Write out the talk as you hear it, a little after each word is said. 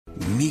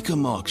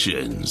Mecum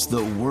Auctions,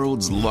 the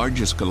world's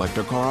largest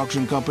collector car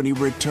auction company,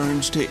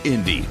 returns to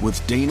Indy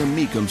with Dana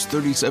Mecum's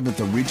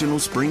 37th Original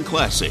Spring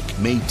Classic,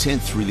 May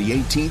 10th through the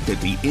 18th at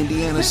the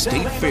Indiana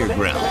State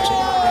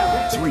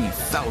Fairgrounds.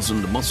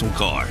 3,000 muscle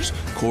cars,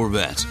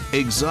 Corvettes,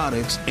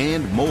 exotics,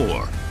 and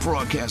more.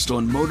 Broadcast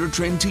on Motor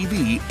Trend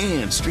TV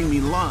and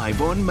streaming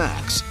live on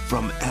Max.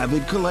 From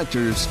avid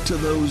collectors to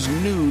those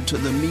new to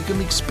the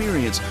Mecum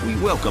experience, we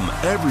welcome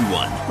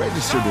everyone.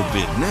 Register to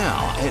bid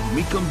now at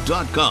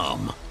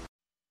Mecum.com.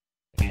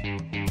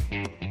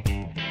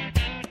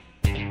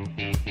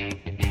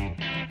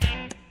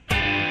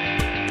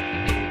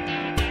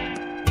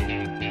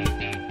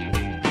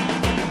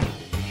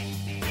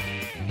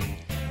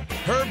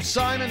 Herb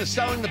Simon is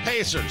selling the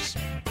Pacers.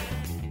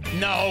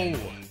 No,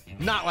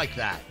 not like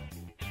that.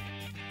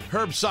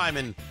 Herb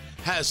Simon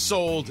has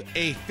sold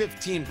a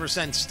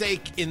 15%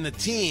 stake in the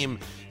team,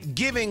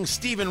 giving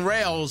Stephen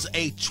Rails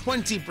a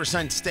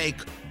 20%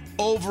 stake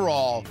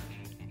overall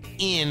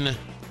in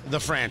the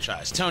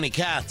franchise. Tony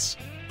Katz,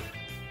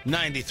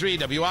 93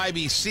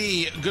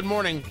 WIBC. Good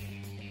morning.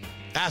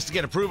 Asked to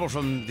get approval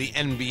from the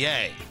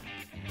NBA.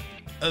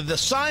 The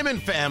Simon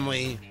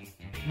family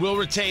will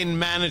retain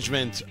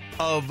management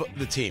of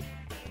the team.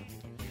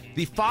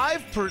 The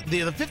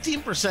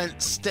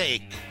 15%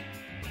 stake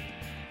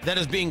that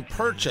is being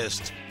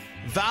purchased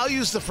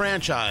values the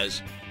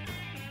franchise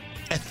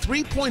at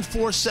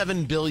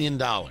 $3.47 billion.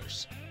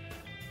 The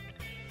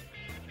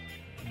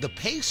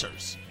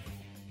Pacers,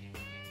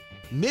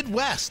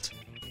 Midwest,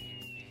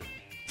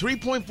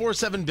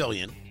 $3.47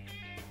 billion.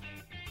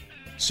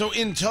 So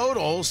in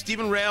total,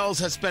 Stephen Rails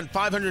has spent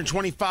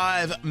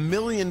 $525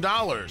 million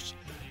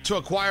to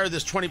acquire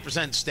this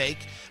 20%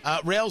 stake.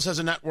 Rails has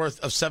a net worth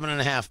of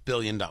 $7.5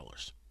 billion.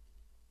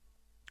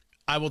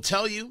 I will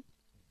tell you,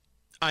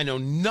 I know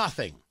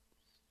nothing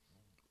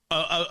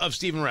of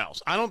Stephen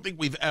Rails. I don't think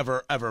we've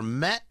ever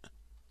met.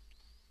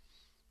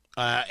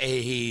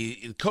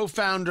 A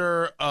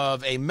co-founder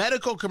of a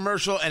medical,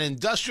 commercial, and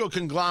industrial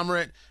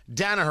conglomerate,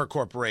 Danaher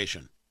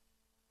Corporation.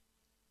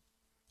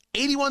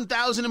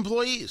 81,000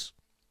 employees.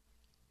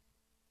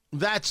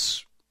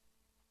 That's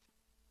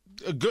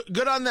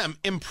good on them.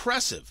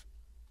 Impressive.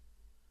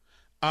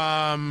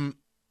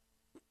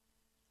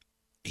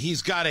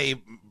 He's got a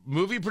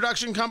movie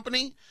production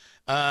company.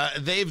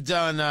 They've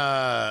done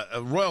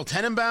Royal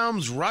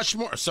Tenenbaums,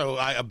 Rushmore. So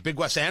a big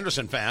Wes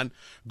Anderson fan.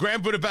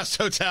 Grand Budapest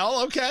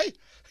Hotel. Okay.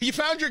 You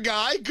found your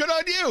guy. Good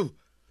on you.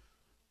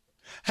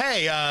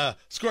 Hey,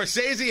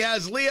 Scorsese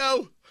has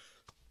Leo.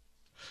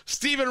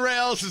 Stephen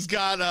Rails has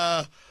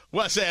got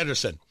Wes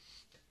Anderson.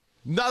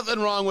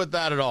 Nothing wrong with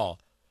that at all.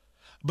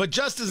 But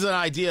just as an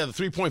idea, the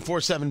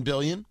 $3.47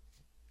 billion,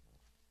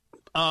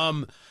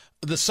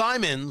 the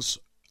Simons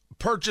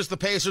purchased the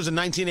Pacers in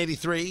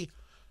 1983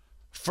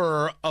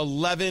 for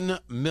 $11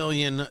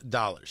 million.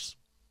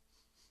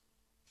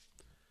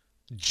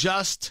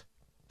 Just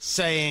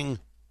saying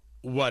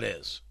what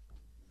is.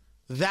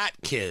 That,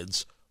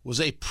 kids, was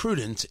a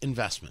prudent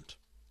investment.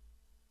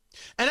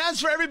 And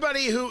as for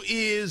everybody who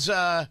is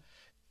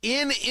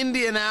in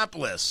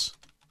Indianapolis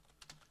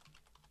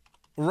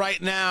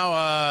right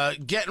now,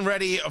 getting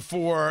ready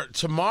for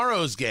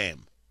tomorrow's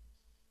game,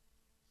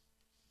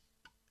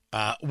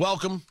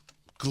 welcome.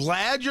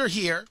 Glad you're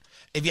here.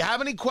 If you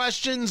have any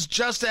questions,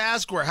 just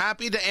ask. We're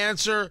happy to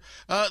answer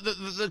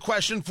the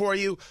question for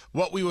you.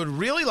 What we would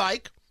really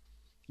like,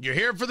 you're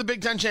here for the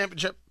Big Ten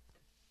Championship.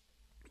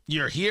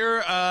 You're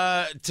here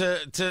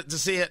to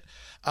see it.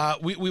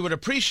 We would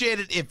appreciate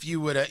it if you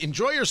would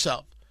enjoy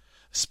yourself,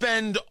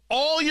 spend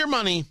all your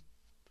money,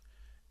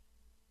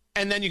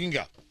 and then you can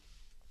go.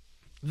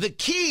 The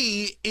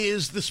key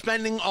is the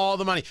spending all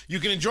the money. You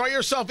can enjoy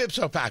yourself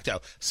ipso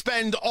facto.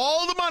 Spend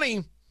all the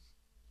money,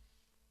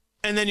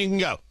 and then you can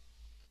go.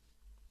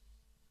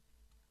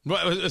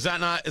 What, is that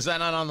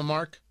not on the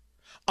mark?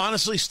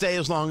 Honestly, stay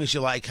as long as you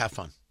like. Have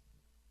fun.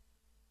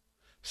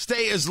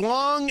 Stay as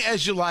long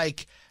as you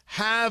like.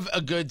 Have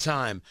a good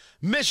time.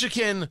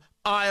 Michigan,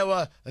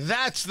 Iowa,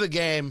 that's the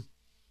game.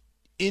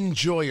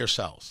 Enjoy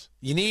yourselves.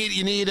 You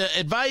need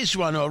advice.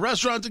 You want to know a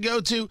restaurant to go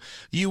to.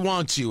 You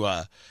need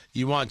to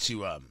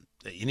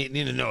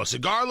know a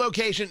cigar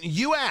location.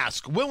 You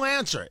ask. We'll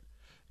answer it.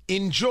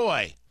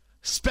 Enjoy.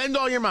 Spend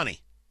all your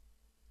money.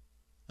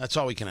 That's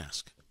all we can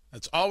ask.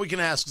 That's all we can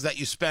ask, is that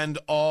you spend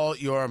all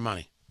your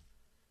money.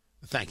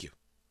 Thank you.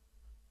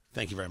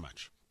 Thank you very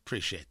much.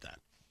 Appreciate that.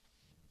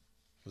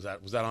 Was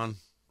that on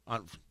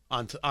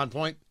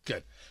point?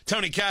 Good.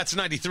 Tony Katz,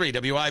 93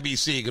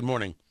 WIBC. Good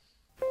morning.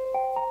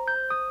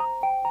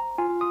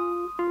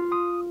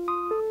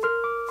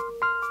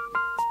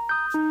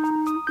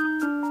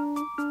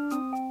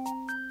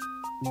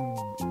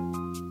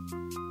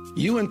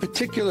 You in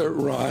particular,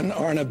 Ron,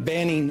 are on a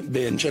banning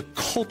binge, a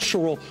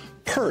cultural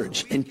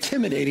purge,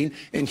 intimidating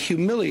and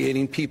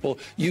humiliating people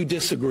you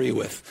disagree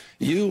with.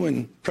 You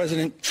and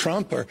President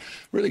Trump are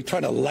really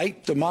trying to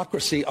light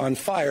democracy on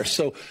fire.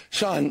 So,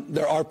 Sean,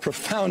 there are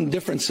profound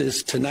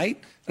differences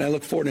tonight, and I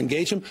look forward to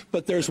engaging them.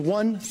 But there's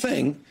one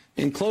thing,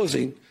 in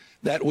closing,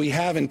 that we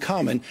have in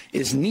common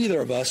is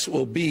neither of us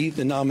will be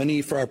the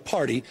nominee for our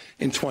party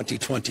in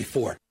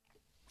 2024.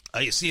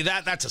 You see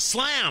that? That's a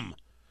slam.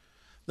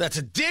 That's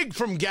a dig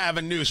from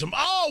Gavin Newsom.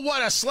 Oh,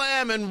 what a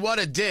slam and what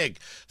a dig.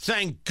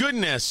 Thank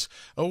goodness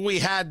we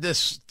had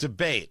this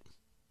debate.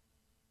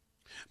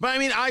 But I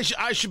mean,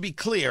 I should be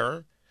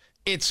clear.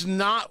 It's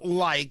not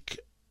like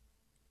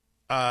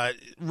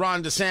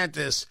Ron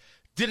DeSantis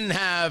didn't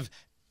have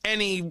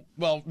any,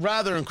 well,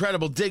 rather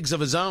incredible digs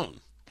of his own.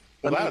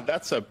 Well,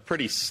 that's a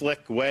pretty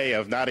slick way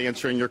of not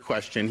answering your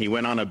question. He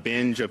went on a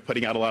binge of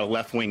putting out a lot of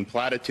left-wing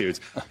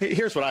platitudes.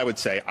 Here's what I would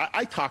say.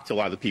 I talked to a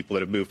lot of the people that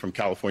have moved from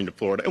California to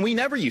Florida, and we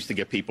never used to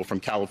get people from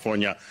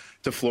California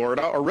to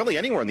Florida or really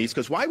anywhere in these,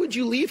 because why would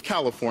you leave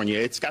California?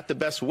 It's got the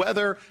best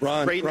weather,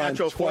 great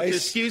natural forces.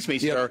 Excuse me,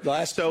 sir.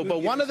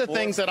 But one of the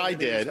things that I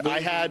did,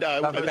 I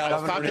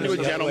was talking to a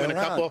gentleman, a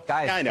couple.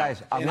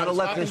 Guys, I'm going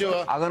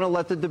to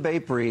let the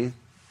debate breathe.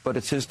 But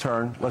it's his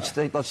turn. Let's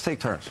take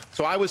turns.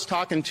 So I was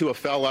talking to a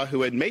fella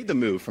who had made the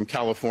move from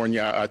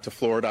California to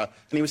Florida,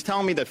 and he was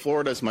telling me that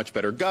Florida is much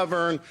better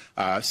governed,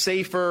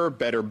 safer,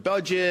 better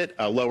budget,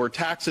 lower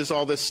taxes,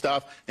 all this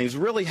stuff. And he's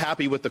really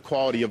happy with the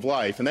quality of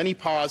life. And then he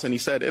paused and he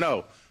said,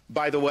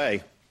 by the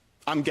way,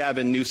 I'm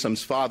Gavin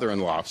Newsom's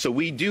father-in-law. So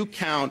we do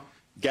count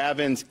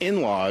Gavin's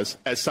in-laws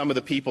as some of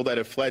the people that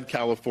have fled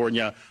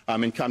California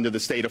and come to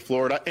the state of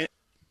Florida.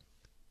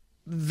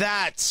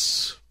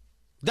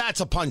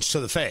 That's a punch to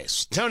the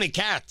face. Tony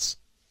Katz,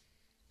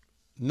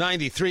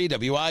 93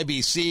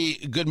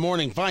 WIBC. Good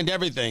morning. Find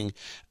everything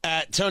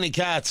at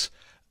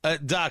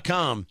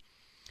TonyKatz.com.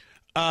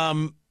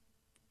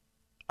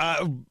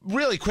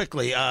 Really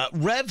quickly,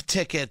 Rev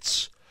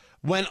tickets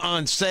went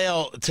on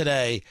sale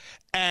today,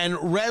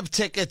 and Rev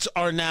tickets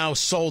are now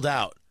sold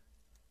out.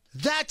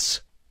 That's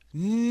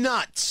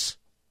nuts.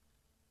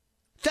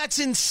 That's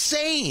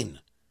insane.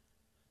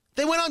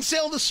 They went on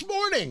sale this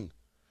morning.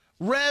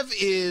 Rev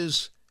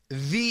is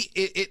the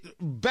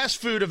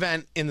best food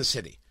event in the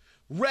city.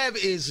 Rev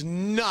is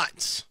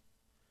nuts.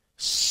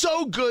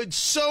 So good,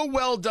 so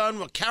well done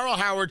what Carol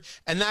Howard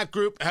and that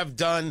group have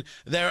done.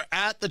 They're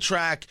at the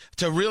track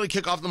to really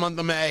kick off the month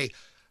of May.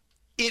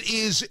 It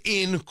is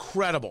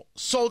incredible.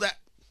 Sold out.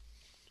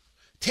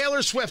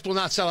 Taylor Swift will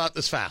not sell out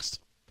this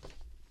fast.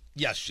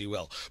 Yes, she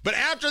will. But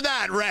after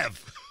that,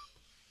 Rev.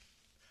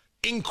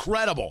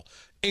 Incredible.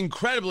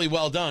 Incredibly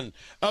well done.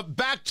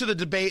 Back to the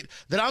debate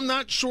that I'm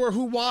not sure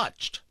who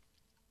watched.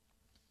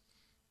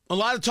 A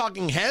lot of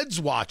talking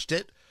heads watched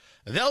it.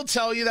 They'll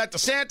tell you that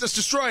DeSantis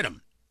destroyed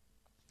him,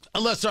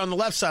 unless they're on the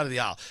left side of the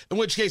aisle, in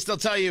which case they'll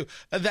tell you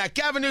that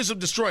Gavin Newsom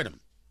destroyed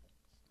him.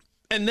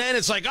 And then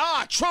it's like,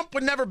 Trump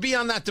would never be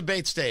on that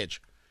debate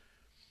stage.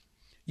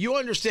 You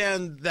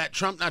understand that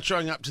Trump not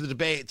showing up to the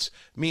debates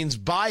means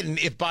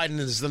Biden, if Biden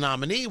is the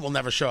nominee, will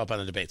never show up on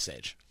the debate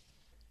stage.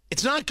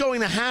 It's not going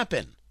to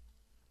happen.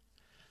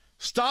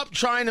 Stop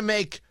trying to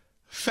make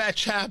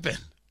fetch happen.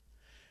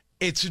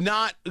 It's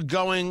not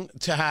going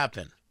to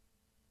happen.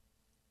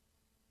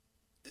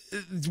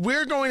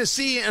 We're going to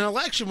see an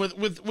election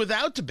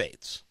without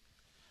debates.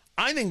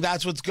 I think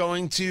that's what's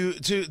going to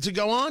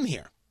go on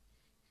here.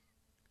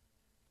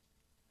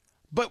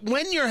 But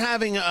when you're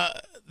having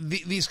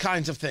these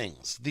kinds of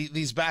things,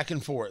 these back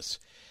and forths,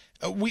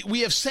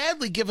 we have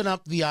sadly given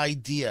up the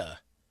idea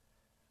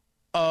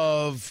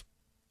of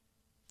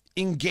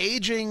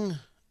engaging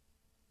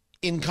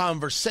in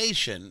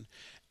conversation,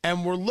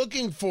 and we're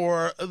looking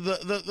for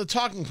the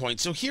talking point.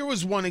 So here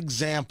was one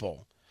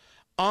example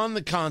on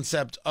the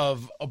concept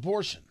of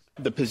abortion.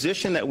 The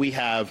position that we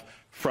have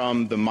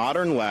from the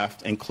modern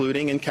left,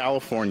 including in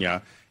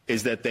California,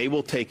 is that they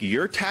will take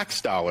your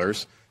tax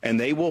dollars and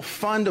they will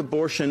fund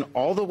abortion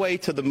all the way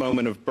to the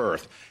moment of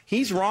birth.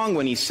 He's wrong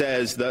when he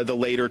says the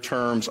later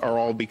terms are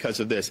all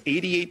because of this.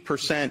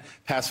 88%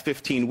 past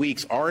 15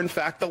 weeks are, in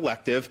fact,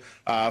 elective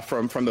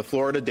from the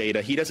Florida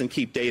data. He doesn't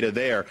keep data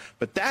there.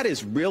 But that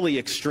is really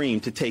extreme,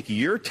 to take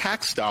your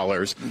tax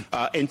dollars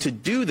and to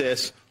do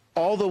this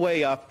all the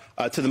way up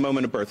to the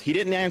moment of birth. He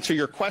didn't answer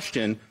your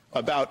question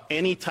about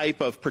any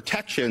type of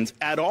protections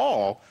at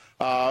all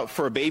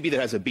for a baby that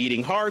has a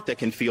beating heart, that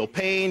can feel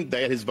pain,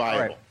 that is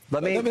viable.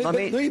 Let me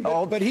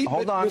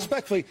hold on.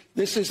 Respectfully,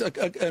 this is an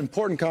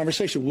important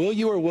conversation. Will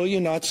you or will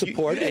you not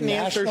support a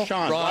national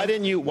Sean, why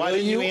didn't you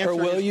answer or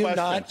will his you question?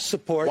 Not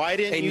support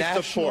a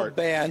national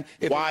ban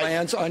if it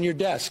lands on your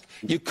desk?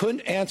 You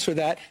couldn't answer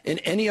that in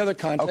any other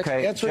context.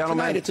 Okay, answer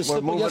gentlemen, it tonight. It's a we're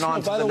simple moving yes on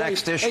no. to By the way,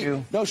 next issue.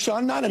 Hey, no,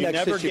 Sean, not a you next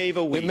never issue. gave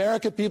a week. The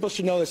American people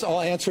should know this.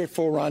 I'll answer it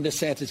for Ron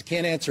DeSantis. He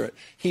can't answer it.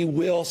 He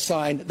will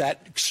sign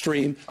that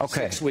extreme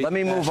 6-week let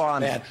me move on.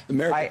 ban. The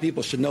American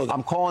people should know that.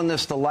 I'm calling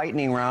this the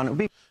lightning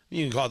round.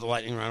 You can call it the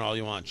lightning round all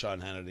you want,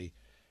 Sean Hannity.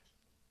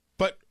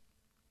 But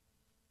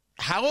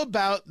how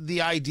about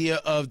the idea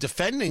of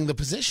defending the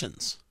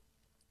positions?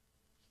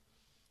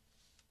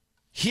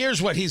 Here's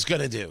what he's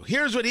going to do.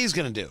 Here's what he's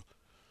going to do.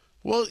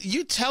 Well,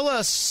 you tell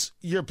us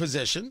your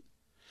position.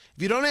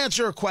 If you don't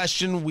answer a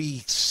question, we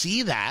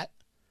see that.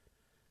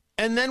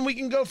 And then we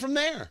can go from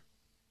there.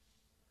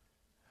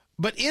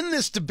 But in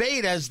this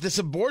debate, as this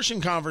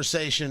abortion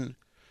conversation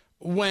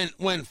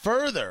went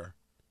further,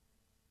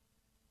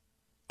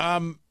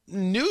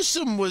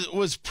 Newsom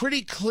was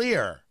pretty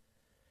clear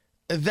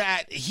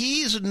that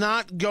he is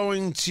not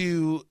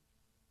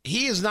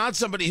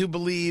somebody who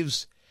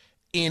believes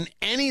in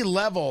any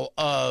level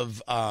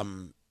of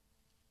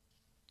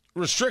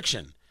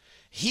restriction.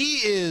 He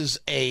is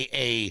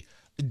a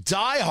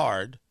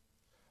diehard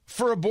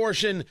for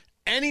abortion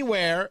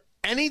anywhere,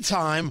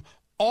 anytime,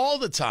 all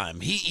the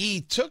time.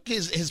 He took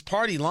his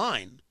party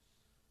line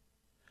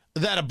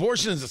that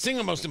abortion is the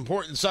single most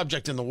important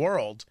subject in the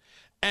world,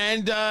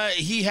 and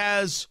he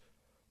has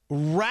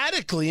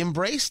radically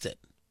embraced it.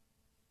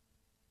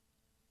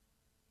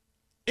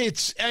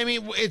 It's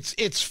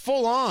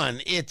full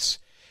on. It's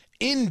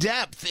in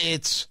depth.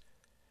 It's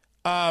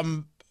up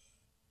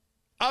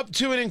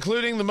to and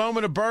including the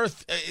moment of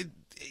birth.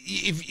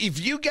 If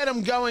you get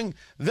them going,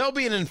 there'll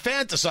be an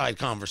infanticide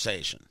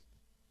conversation.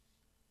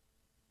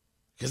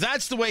 Because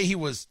that's the way he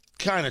was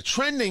kind of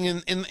trending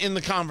in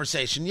the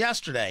conversation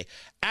yesterday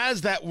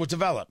as that was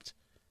developed.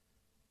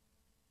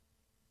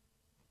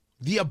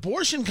 The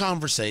abortion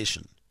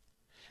conversation,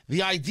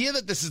 the idea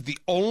that this is the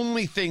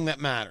only thing that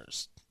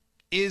matters,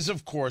 is,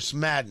 of course,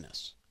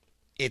 madness.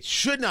 It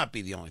should not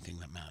be the only thing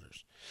that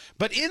matters.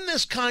 But in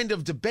this kind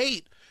of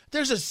debate,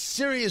 there's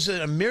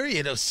a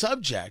myriad of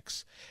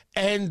subjects.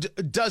 And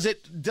does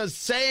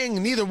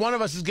saying neither one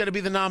of us is going to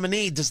be the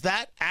nominee, does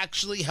that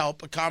actually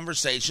help a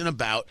conversation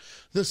about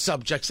the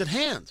subjects at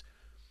hand?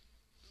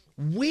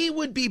 We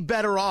would be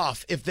better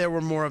off if there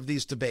were more of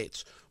these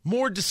debates,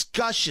 more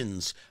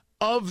discussions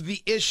of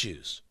the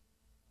issues.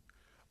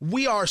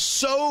 We are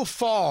so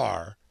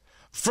far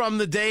from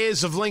the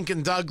days of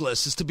Lincoln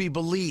Douglas as to be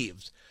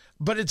believed,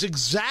 but it's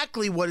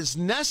exactly what is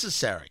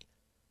necessary.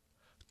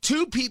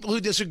 Two people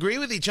who disagree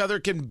with each other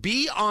can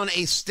be on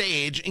a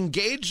stage,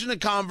 engaged in a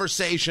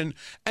conversation,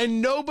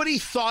 and nobody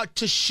thought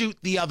to shoot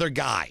the other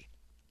guy.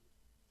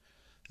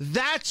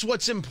 That's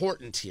what's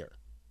important here.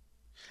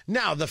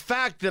 Now, the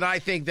fact that I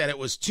think that it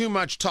was too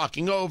much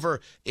talking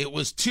over, it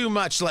was too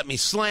much let me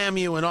slam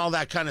you and all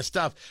that kind of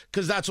stuff,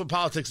 because that's what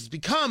politics has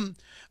become,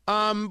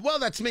 well,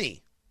 that's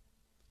me.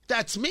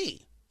 That's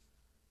me.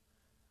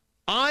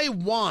 I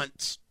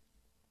want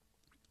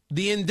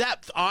the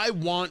in-depth. I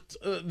want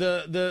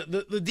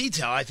the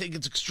detail. I think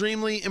it's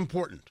extremely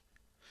important.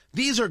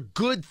 These are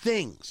good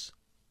things.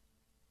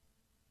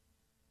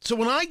 So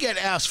when I get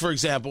asked, for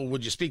example,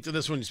 would you speak to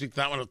this one, you speak to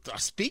that one, I'll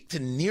speak to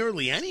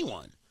nearly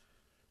anyone.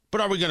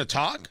 But are we going to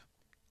talk?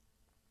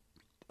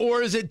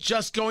 Or is it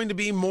just going to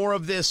be more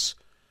of this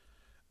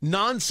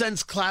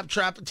nonsense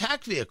claptrap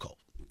attack vehicle?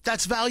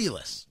 That's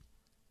valueless.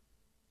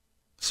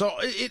 So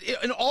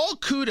and all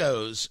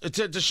kudos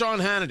to Sean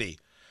Hannity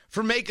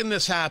for making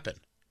this happen.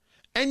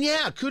 And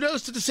yeah,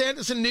 kudos to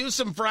DeSantis and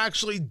Newsom for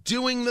actually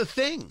doing the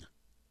thing.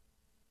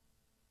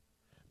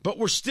 But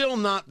we're still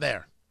not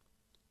there.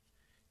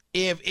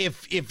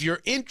 If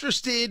you're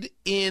interested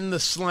in the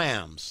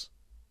slams,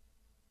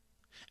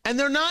 and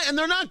they're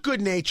not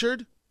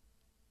good-natured.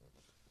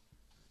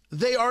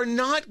 They are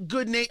not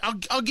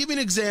good-natured. I'll give you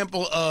an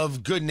example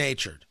of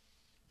good-natured.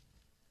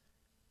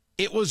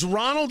 It was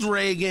Ronald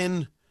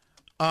Reagan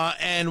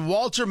and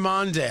Walter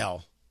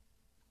Mondale,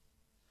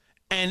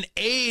 and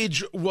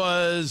age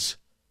was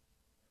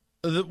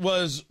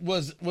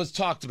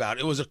talked about.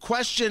 It was a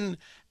question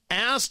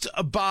asked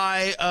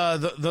by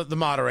the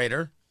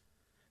moderator.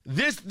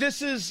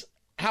 This is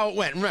how it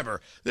went.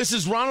 Remember, this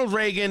is Ronald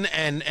Reagan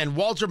and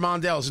Walter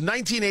Mondale. It's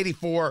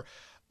 1984.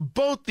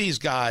 Both these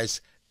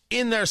guys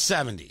in their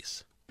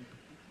 70s.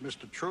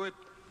 Mr. Truitt,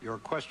 your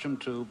question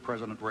to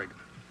President Reagan.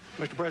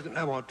 Mr. President,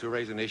 I want to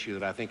raise an issue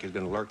that I think has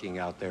been lurking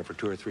out there for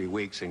 2 or 3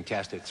 weeks and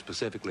cast it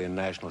specifically in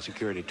national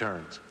security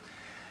terms.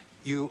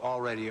 You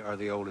already are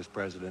the oldest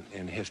president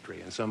in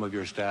history, and some of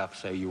your staff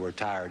say you were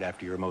tired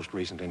after your most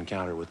recent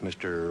encounter with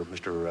Mr.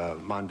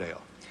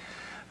 Mondale.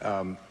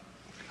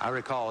 I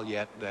recall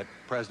yet that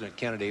President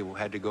Kennedy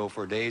had to go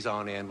for days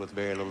on end with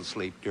very little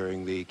sleep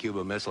during the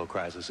Cuba Missile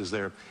Crisis. Is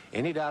there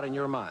any doubt in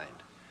your mind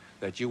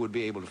that you would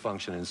be able to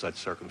function in such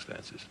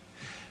circumstances?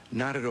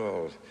 Not at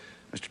all,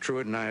 Mr.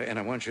 Truitt, and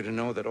I want you to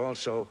know that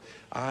also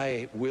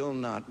I will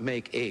not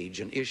make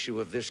age an issue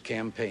of this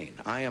campaign.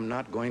 I am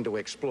not going to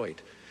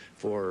exploit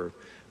for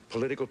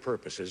political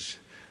purposes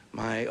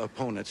my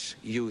opponent's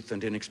youth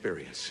and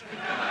inexperience.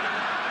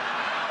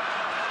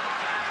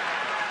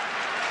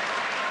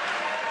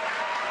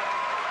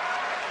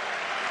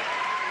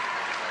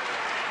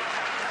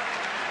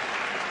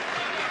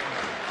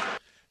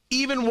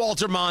 Even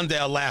Walter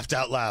Mondale laughed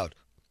out loud.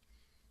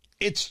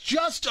 It's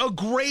just a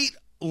great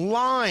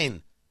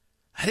line.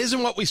 That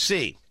isn't what we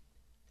see.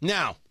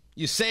 Now,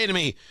 you say to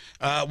me,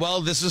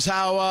 well, this is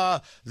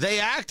how they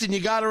act and you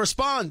got to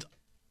respond.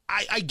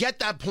 I get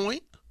that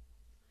point.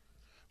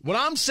 What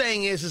I'm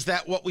saying is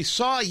that what we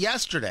saw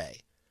yesterday,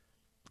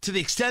 to the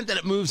extent that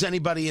it moves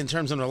anybody in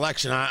terms of an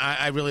election,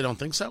 I really don't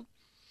think so.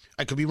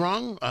 I could be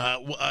wrong.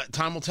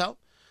 Time will tell.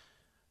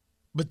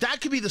 But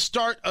that could be the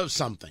start of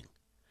something.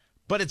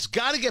 But it's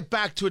got to get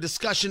back to a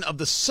discussion of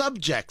the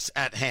subjects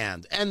at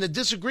hand and the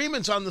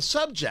disagreements on the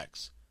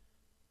subjects.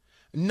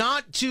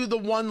 not to the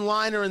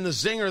one-liner and the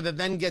zinger that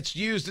then gets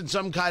used in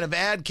some kind of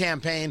ad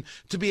campaign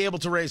to be able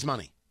to raise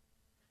money.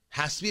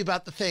 Has to be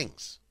about the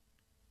things.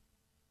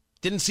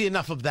 Didn't see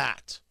enough of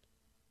that.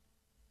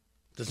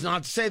 That's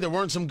not to say there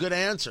weren't some good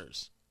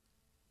answers.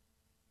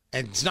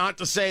 And it's not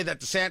to say that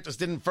DeSantis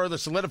didn't further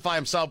solidify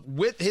himself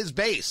with his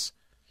base.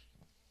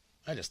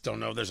 I just don't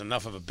know if there's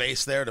enough of a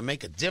base there to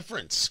make a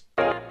difference.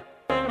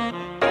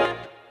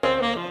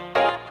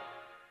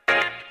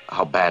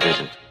 How bad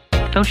is it?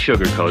 Don't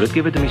sugarcoat it.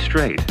 Give it to me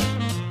straight.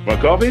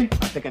 Want coffee?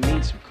 I think I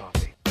need some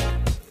coffee.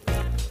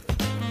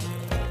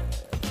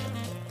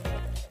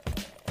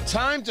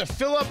 Time to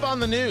fill up on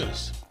the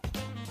news.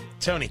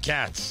 Tony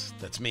Katz,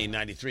 that's me,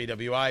 93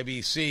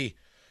 WIBC.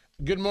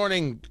 Good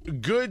morning.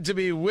 Good to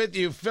be with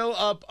you. Fill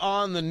up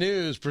on the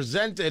news,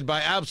 presented by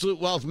Absolute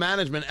Wealth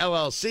Management,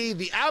 LLC,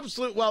 the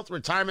Absolute Wealth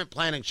Retirement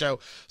Planning Show,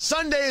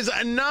 Sundays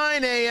at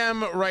 9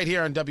 a.m. right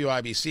here on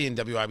WIBC and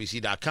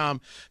WIBC.com.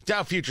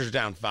 Dow futures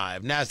down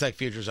 5. NASDAQ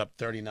futures up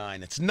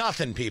 39. It's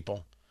nothing,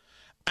 people.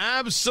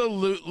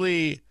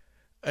 Absolutely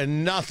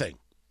nothing.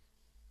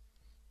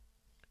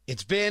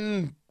 It's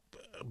been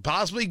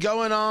possibly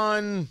going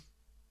on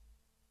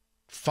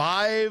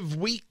 5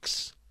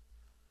 weeks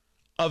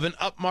of an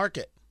up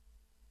market.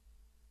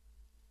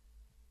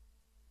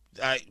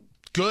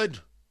 Good.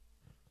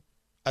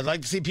 I'd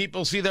like to see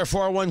people see their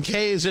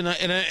 401ks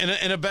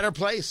in a better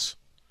place.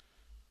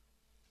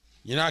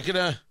 You're not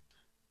gonna,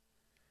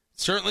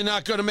 certainly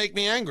not going to make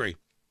me angry.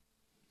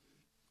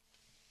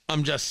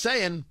 I'm just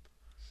saying,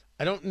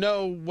 I don't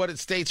know what it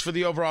states for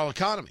the overall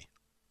economy.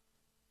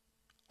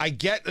 I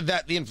get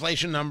that the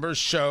inflation numbers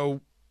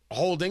show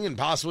holding and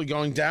possibly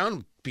going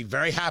down. Be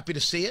very happy to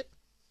see it.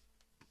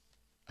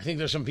 I think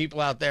there's some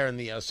people out there in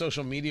the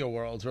social media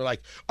world who are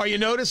like, are you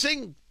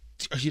noticing?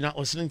 Are you not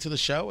listening to the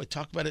show? I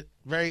talk about it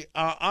very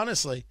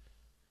honestly.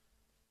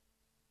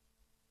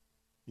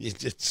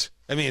 It's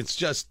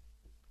just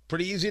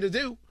pretty easy to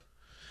do.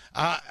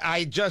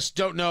 I just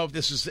don't know if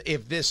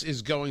this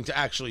is going to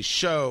actually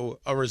show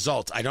a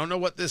result. I don't know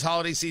what this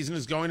holiday season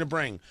is going to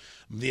bring.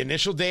 The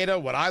initial data,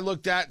 what I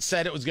looked at,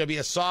 said it was going to be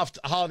a soft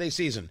holiday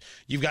season.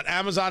 You've got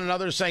Amazon and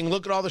others saying,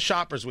 look at all the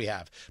shoppers we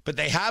have. But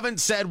they haven't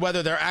said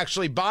whether they're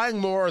actually buying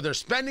more or they're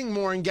spending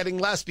more and getting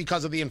less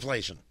because of the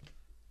inflation.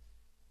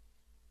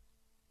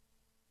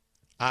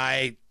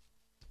 I'm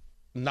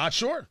not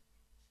sure.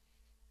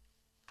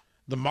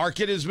 The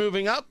market is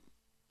moving up.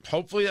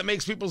 Hopefully that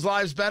makes people's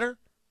lives better.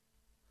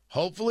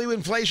 Hopefully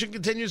inflation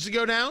continues to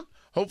go down.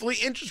 Hopefully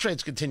interest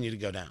rates continue to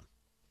go down.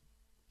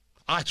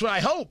 That's what I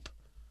hope.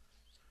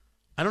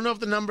 I don't know if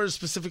the numbers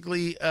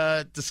specifically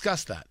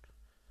discuss that.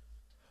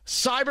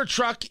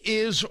 Cybertruck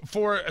is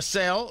for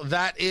sale.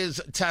 That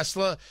is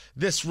Tesla,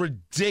 this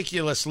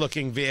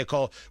ridiculous-looking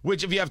vehicle,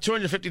 which if you have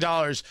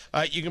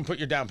 $250, you can put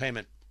your down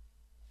payment.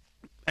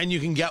 And you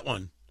can get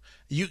one.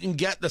 You can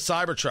get the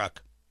Cybertruck.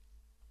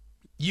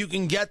 You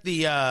can get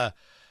the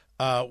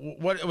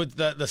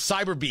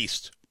Cyber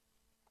Beast.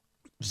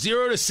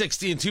 0 to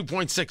 60 in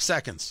 2.6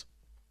 seconds.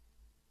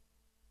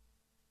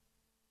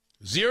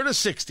 0 to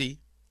 60,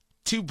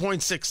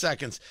 2.6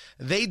 seconds.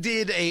 They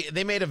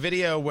made a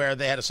video where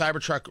they had a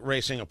Cybertruck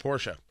racing a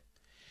Porsche,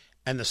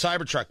 and the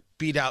Cybertruck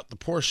beat out the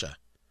Porsche.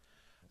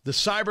 The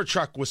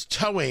Cybertruck was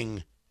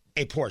towing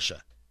a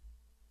Porsche.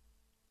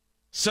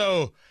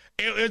 So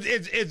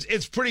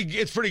it's pretty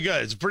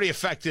good. It's a pretty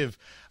effective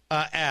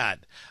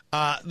ad.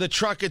 The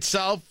truck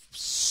itself,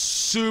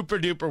 super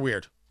duper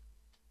weird.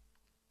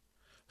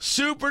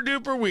 Super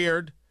duper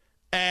weird,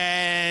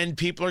 and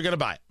people are going to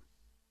buy it.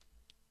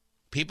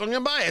 People are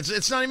going to buy it.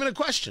 It's not even a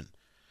question.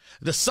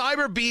 The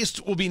Cyber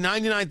Beast will be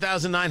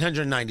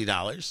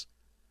 $99,990.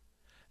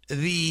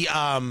 The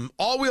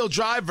all-wheel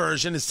drive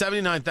version is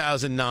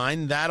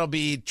 $79,900. That'll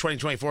be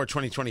 2024,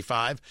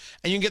 2025.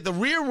 And you can get the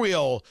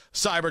rear-wheel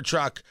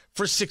Cybertruck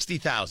for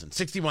 $60,000,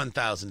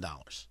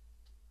 $61,000.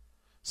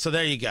 So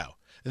there you go.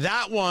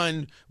 That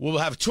one will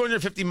have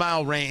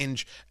 250-mile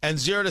range and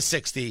 0 to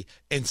 60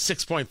 in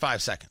 6.5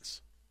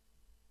 seconds.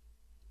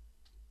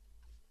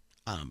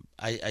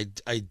 I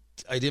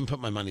didn't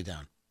put my money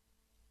down.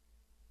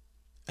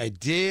 I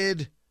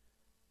did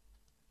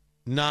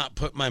not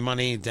put my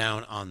money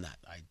down on that.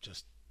 I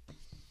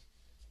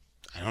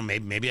don't know.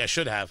 Maybe I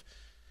should have.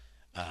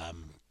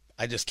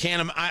 I just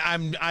can't.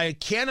 I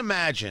can't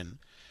imagine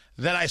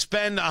that I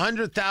spend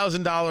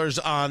 $100,000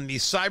 on the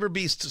Cyber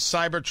Beast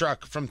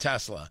Cybertruck from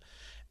Tesla.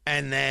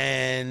 And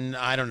then,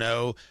 I don't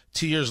know,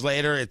 2 years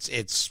later,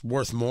 it's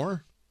worth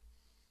more.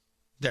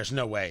 There's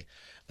no way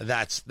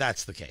that's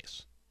the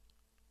case.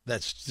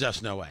 That's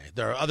just no way.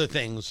 There are other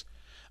things,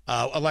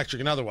 electric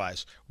and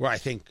otherwise, where I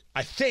think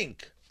I'd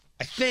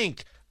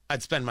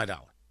spend my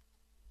dollar.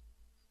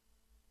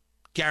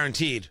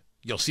 Guaranteed,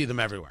 you'll see them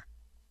everywhere.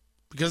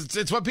 Because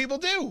it's what people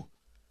do.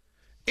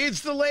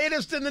 It's the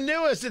latest and the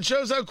newest. It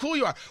shows how cool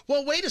you are.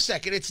 Well, wait a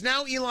second. It's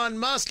now Elon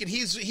Musk, and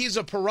he's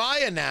a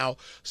pariah now.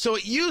 So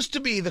it used to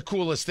be the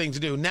coolest thing to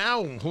do.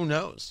 Now, who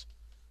knows?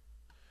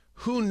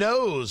 Who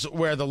knows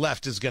where the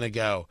left is going to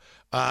go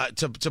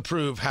to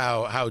prove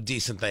how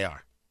decent they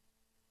are?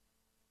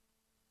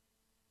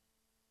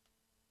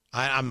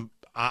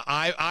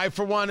 I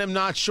for one am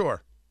not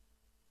sure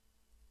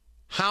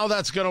how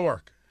that's going to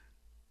work.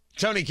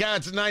 Tony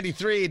Katz,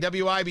 93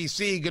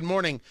 WIBC. Good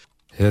morning.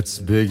 It's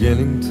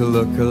beginning to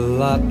look a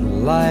lot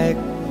like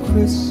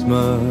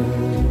Christmas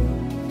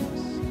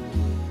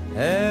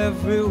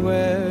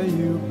everywhere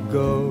you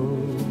go.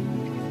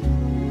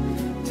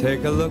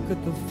 Take a look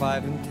at the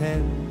 5 and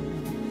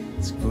 10.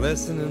 It's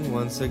glistening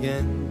once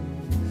again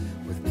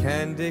with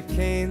candy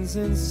canes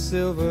and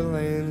silver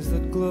lanes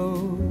that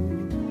glow.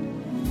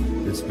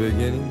 It's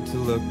beginning to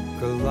look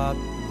a lot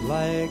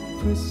like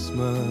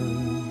Christmas.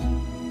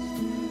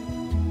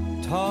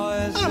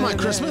 Toys I don't mind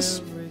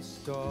Christmas.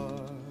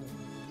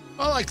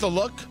 I like the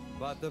look.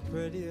 I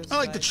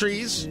like the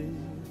trees.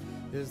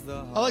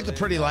 I like the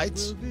pretty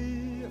lights.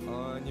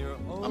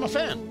 I'm a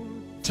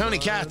fan. Tony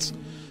Katz,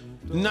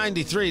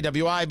 93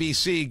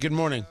 WIBC. Good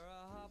morning.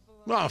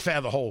 Well, I'm a fan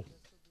of the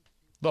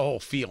whole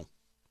feel.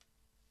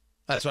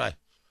 That's what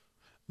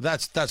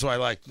I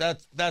like.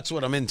 That's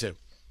what I'm into.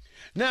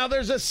 Now,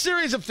 there's a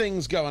series of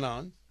things going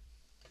on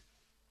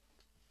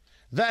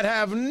that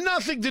have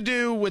nothing to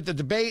do with the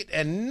debate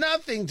and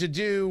nothing to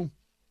do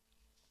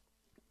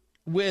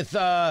with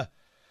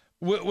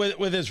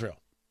Israel.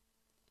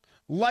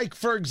 Like,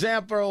 for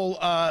example,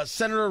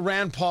 Senator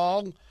Rand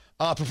Paul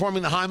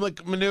performing the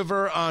Heimlich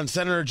maneuver on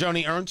Senator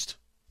Joni Ernst.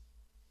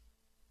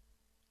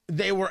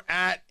 They were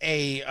at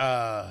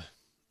a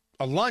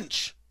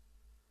lunch,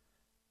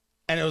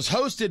 and it was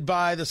hosted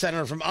by the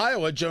senator from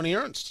Iowa, Joni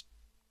Ernst.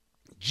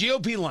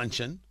 GOP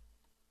luncheon.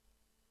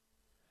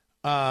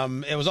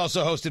 It was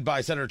also hosted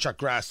by Senator Chuck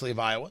Grassley of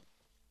Iowa.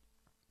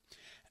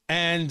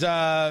 And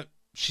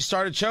she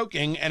started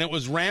choking, and it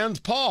was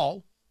Rand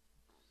Paul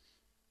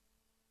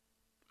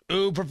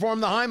who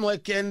performed the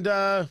Heimlich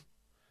and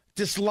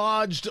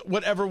dislodged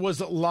whatever was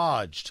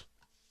lodged.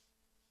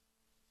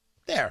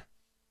 There.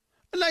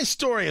 A nice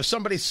story of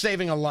somebody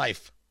saving a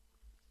life.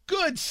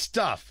 Good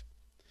stuff.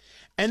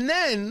 And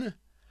then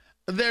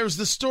there's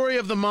the story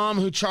of the mom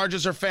who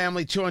charges her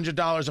family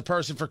 $200 a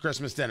person for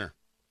Christmas dinner.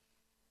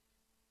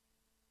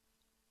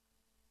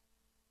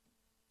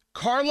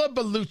 Carla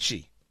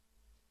Bellucci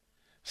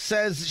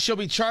says she'll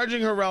be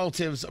charging her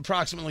relatives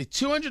approximately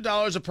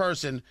 $200 a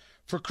person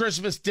for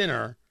Christmas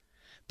dinner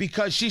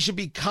because she should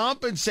be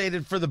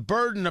compensated for the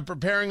burden of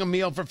preparing a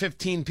meal for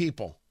 15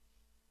 people.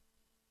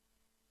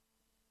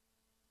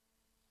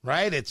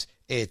 Right? It's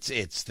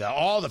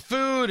all the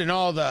food and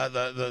all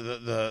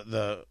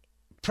the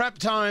prep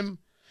time.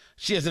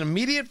 She has an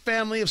immediate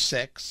family of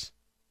 6.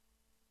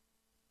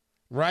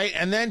 Right?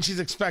 And then she's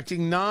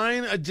expecting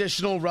 9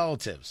 additional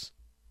relatives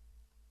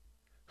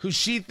who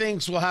she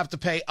thinks will have to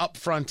pay up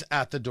front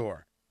at the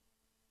door.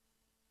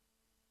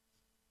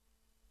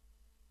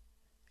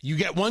 You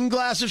get 1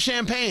 glass of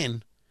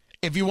champagne.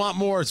 If you want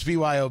more, it's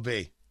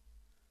BYOB.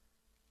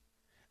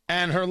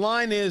 And her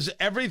line is,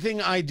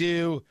 everything I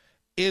do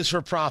is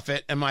for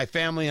profit, and my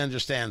family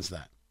understands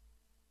that.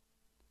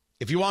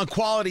 If you want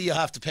quality, you'll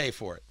have to pay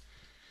for it.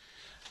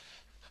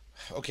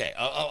 Okay,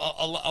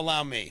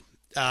 allow me.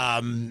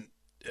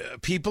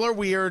 People are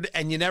weird,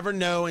 and you never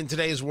know in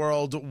today's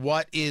world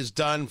what is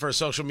done for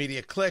social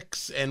media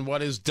clicks and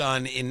what is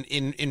done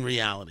in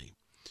reality.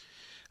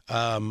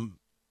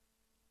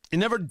 It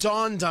never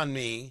dawned on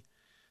me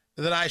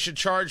that I should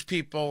charge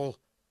people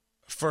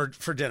for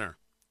dinner.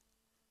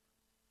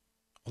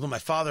 Although my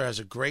father has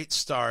a great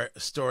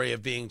story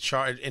of being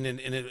charged,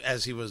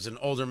 as he was an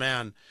older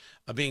man,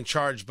 being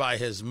charged by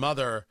his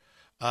mother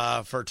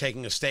for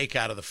taking a steak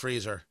out of the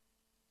freezer.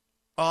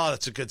 Oh,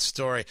 that's a good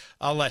story.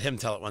 I'll let him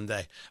tell it one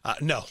day.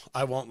 No,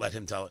 I won't let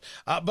him tell it.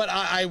 But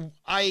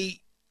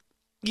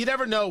you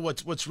never know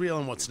what's real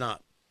and what's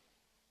not.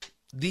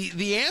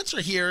 The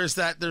answer here is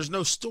that there's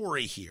no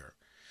story here.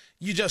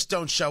 You just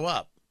don't show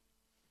up.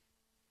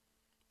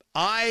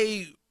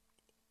 I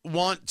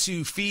want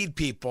to feed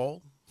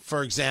people,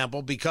 for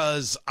example,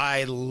 because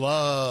I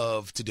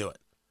love to do it.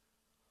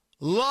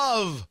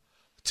 Love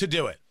to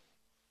do it.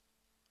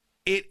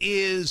 It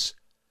is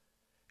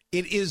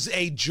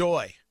a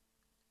joy.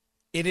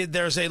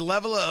 There's a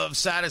level of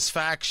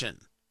satisfaction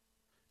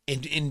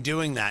in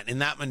doing that, in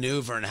that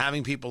maneuver, and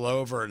having people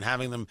over and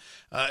having them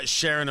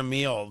sharing a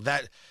meal.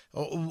 That,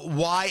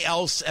 why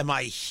else am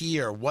I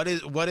here? What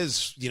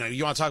is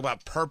you want to talk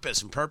about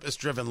purpose and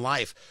purpose-driven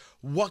life?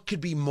 What could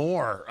be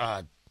more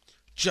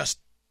just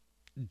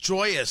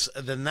joyous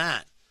than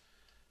that?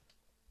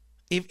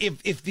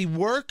 If the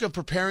work of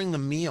preparing the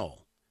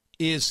meal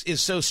is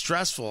so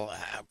stressful,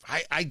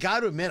 I got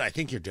to admit, I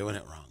think you're doing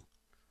it wrong.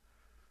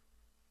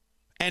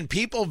 And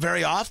people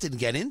very often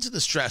get into the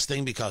stress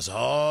thing because,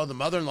 oh, the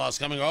mother-in-law's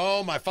coming.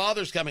 Oh, my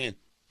father's coming in.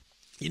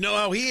 You know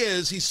how he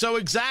is. He's so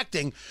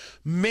exacting.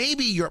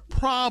 Maybe your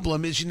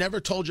problem is you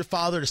never told your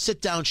father to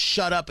sit down,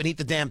 shut up, and eat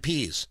the damn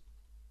peas.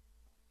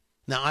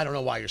 Now, I don't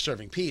know why you're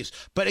serving peas.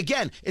 But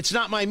again, it's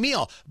not my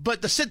meal.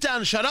 But the sit down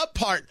and shut up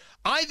part,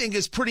 I think,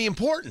 is pretty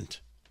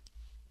important.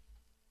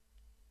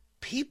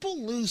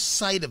 People lose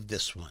sight of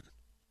this one.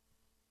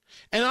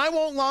 And I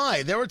won't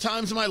lie. There were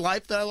times in my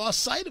life that I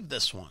lost sight of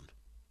this one.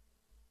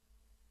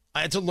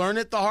 I had to learn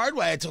it the hard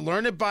way. I had to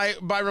learn it by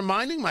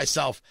reminding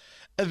myself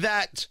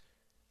that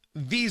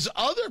these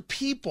other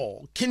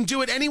people can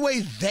do it any way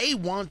they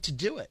want to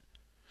do it.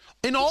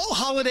 In all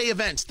holiday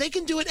events, they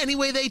can do it any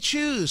way they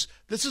choose.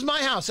 This is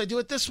my house. I do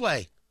it this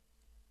way.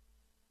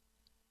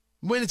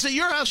 When it's at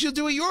your house, you'll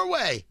do it your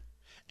way.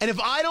 And if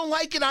I don't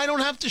like it, I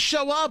don't have to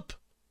show up.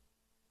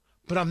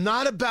 But I'm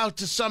not about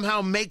to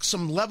somehow make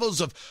some levels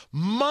of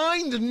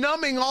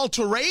mind-numbing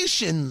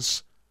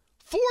alterations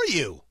for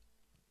you.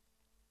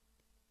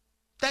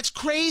 That's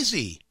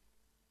crazy.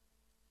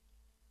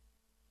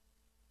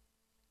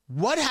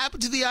 What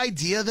happened to the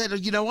idea that,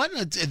 you know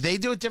what, they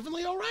do it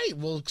differently? All right,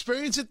 we'll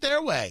experience it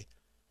their way.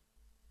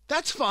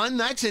 That's fun.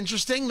 That's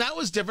interesting. That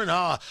was different.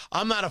 Oh,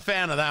 I'm not a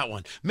fan of that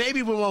one.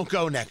 Maybe we won't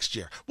go next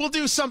year. We'll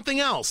do something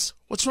else.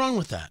 What's wrong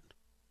with that?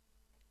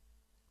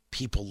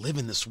 People live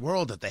in this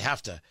world that they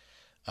have to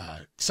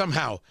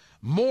somehow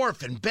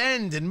morph and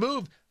bend and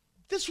move.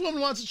 This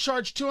woman wants to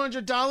charge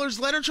 $200.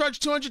 Let her charge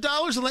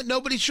 $200 and let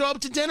nobody show up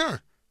to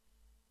dinner.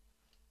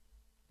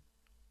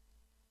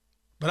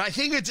 But I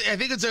think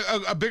it's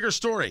a bigger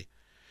story,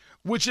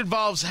 which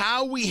involves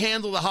how we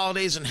handle the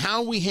holidays and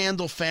how we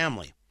handle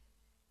family.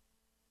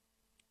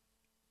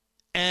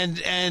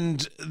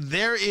 And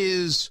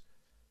there's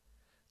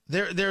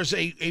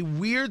a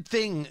weird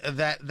thing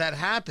that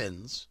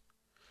happens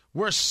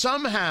where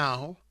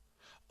somehow,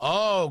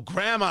 oh,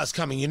 grandma's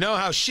coming. You know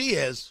how she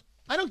is.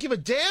 I don't give a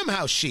damn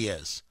how she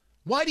is.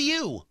 Why do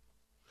you?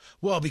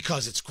 Well,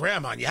 because it's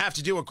grandma and you have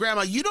to do what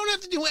grandma. You don't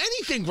have to do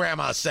anything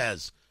grandma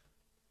says.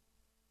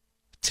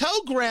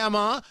 Tell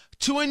grandma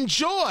to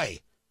enjoy.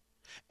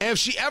 And if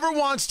she ever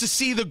wants to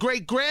see the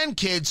great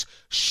grandkids,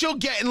 she'll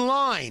get in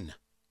line.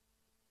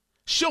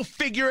 She'll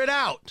figure it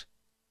out.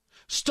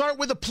 Start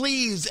with a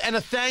please and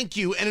a thank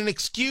you and an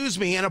excuse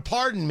me and a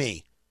pardon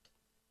me.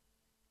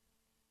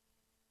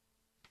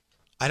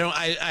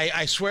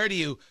 I swear to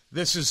you,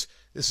 this is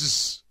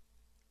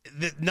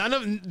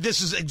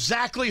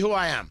exactly who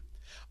I am.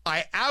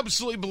 I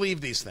absolutely believe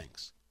these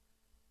things.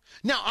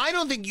 Now, I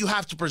don't think you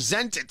have to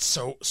present it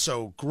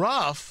so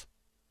gruff.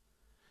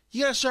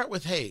 You got to start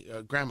with, hey,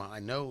 Grandma, I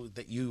know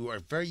that you are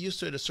very used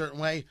to it a certain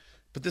way,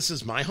 but this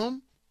is my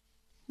home.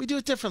 We do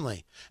it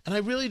differently, and I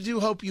really do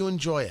hope you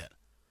enjoy it.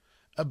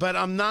 But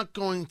I'm not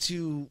going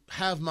to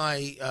have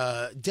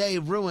my day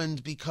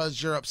ruined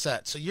because you're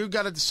upset. So you've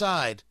got to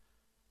decide,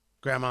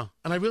 Grandma,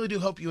 and I really do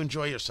hope you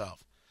enjoy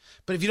yourself.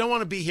 But if you don't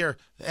want to be here,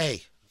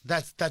 hey,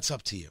 that's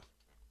up to you.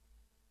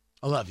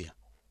 I love you.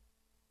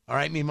 All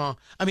right, Mima?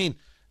 I mean,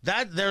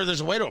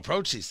 there's a way to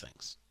approach these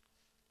things.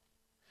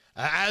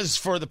 As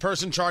for the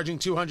person charging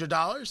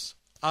 $200,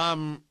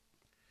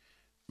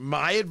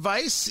 my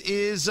advice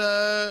is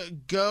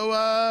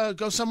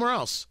go somewhere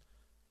else,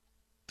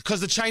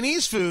 because the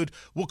Chinese food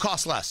will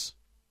cost less.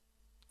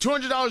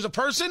 $200 a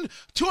person,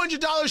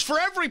 $200 for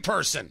every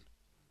person.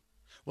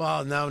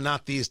 Well, no,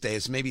 not these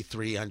days. Maybe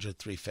 $300,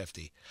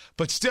 $350,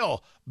 but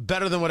still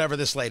better than whatever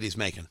this lady's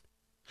making.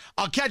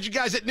 I'll catch you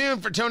guys at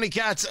noon for Tony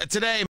Katz today.